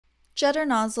Jetter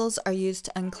nozzles are used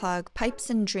to unclog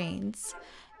pipes and drains,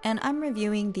 and I'm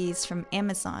reviewing these from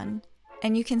Amazon,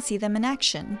 and you can see them in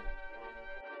action.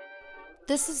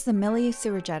 This is the Millie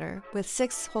Sewer Jetter with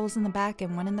 6 holes in the back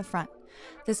and 1 in the front.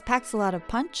 This packs a lot of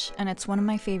punch, and it's one of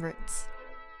my favorites.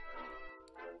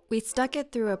 We stuck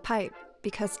it through a pipe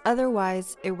because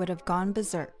otherwise it would have gone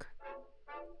berserk.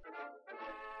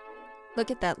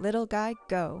 Look at that little guy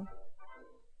go.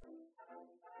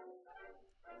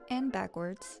 And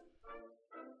backwards.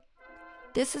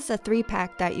 This is a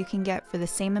 3-pack that you can get for the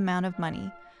same amount of money.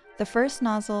 The first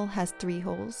nozzle has 3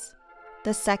 holes,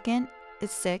 the second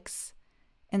is 6,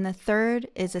 and the third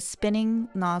is a spinning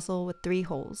nozzle with 3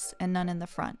 holes and none in the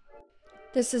front.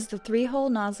 This is the 3-hole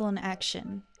nozzle in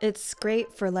action. It's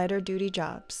great for lighter duty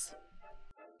jobs.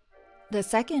 The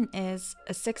second is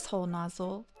a 6-hole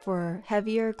nozzle for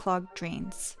heavier clogged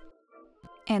drains.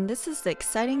 And this is the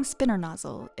exciting spinner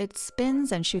nozzle. It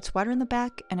spins and shoots water in the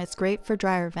back, and it's great for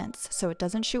dryer vents, so it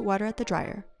doesn't shoot water at the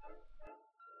dryer.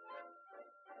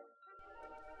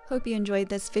 Hope you enjoyed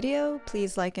this video.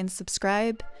 Please like and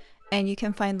subscribe, and you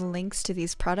can find the links to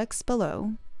these products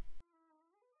below.